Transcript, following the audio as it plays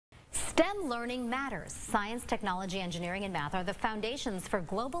STEM learning matters. Science, technology, engineering, and math are the foundations for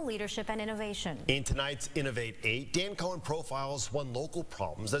global leadership and innovation. In tonight's Innovate 8, Dan Cohen profiles one local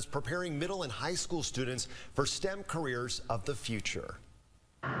problem that's preparing middle and high school students for STEM careers of the future.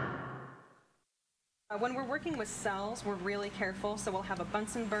 When we're working with cells, we're really careful, so we'll have a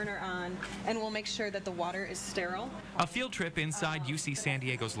Bunsen burner on, and we'll make sure that the water is sterile. A field trip inside UC San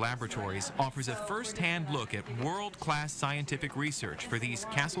Diego's laboratories offers a first-hand look at world-class scientific research for these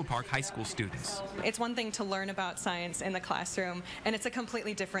Castle Park High School students. It's one thing to learn about science in the classroom, and it's a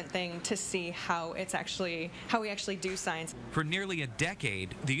completely different thing to see how we actually do science. For nearly a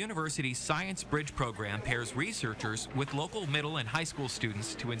decade, the university's ScienceBridge program pairs researchers with local middle and high school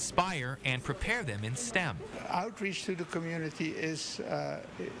students to inspire and prepare them in STEM. Outreach to the community is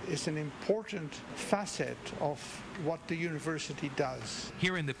an important facet of what the university does.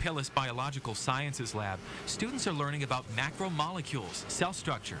 Here in the Pillis Biological Sciences Lab, students are learning about macromolecules, cell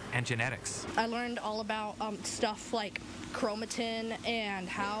structure, and genetics. I learned all about stuff like chromatin and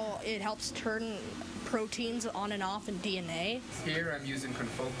how it helps turn proteins on and off in DNA. Here I'm using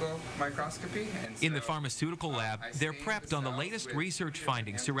confocal microscopy. In the pharmaceutical lab, they're prepped on the latest research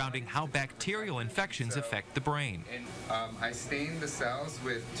findings surrounding how bacterial infections affect the brain. I stain the cells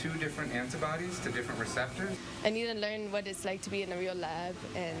with 2 different antibodies to different receptors. I need to learn what it's like to be in a real lab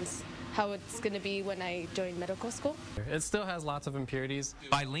and how it's going to be when I join medical school. It still has lots of impurities.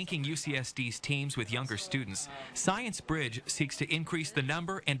 By linking UCSD's teams with younger students, ScienceBridge seeks to increase the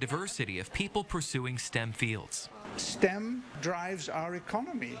number and diversity of people pursuing STEM fields. STEM drives our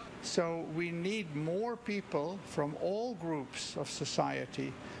economy, so we need more people from all groups of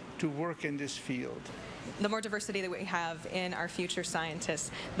society to work in this field. The more diversity that we have in our future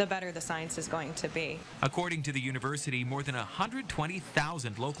scientists, the better the science is going to be. According to the university, more than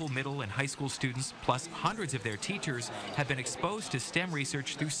 120,000 local middle and high school students, plus hundreds of their teachers, have been exposed to STEM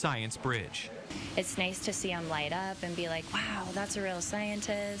research through ScienceBridge. It's nice to see them light up and be like, wow, that's a real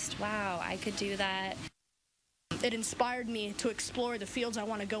scientist. Wow, I could do that. It inspired me to explore the fields I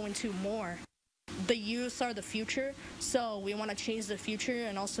want to go into more. The youth are the future, so we want to change the future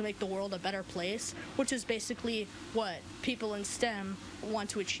and also make the world a better place, which is basically what people in STEM want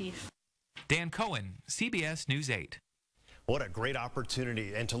to achieve. Dan Cohen, CBS News 8. What a great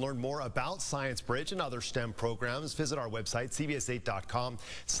opportunity. And to learn more about ScienceBridge and other STEM programs, visit our website,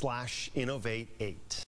 cbs8.com/innovate8.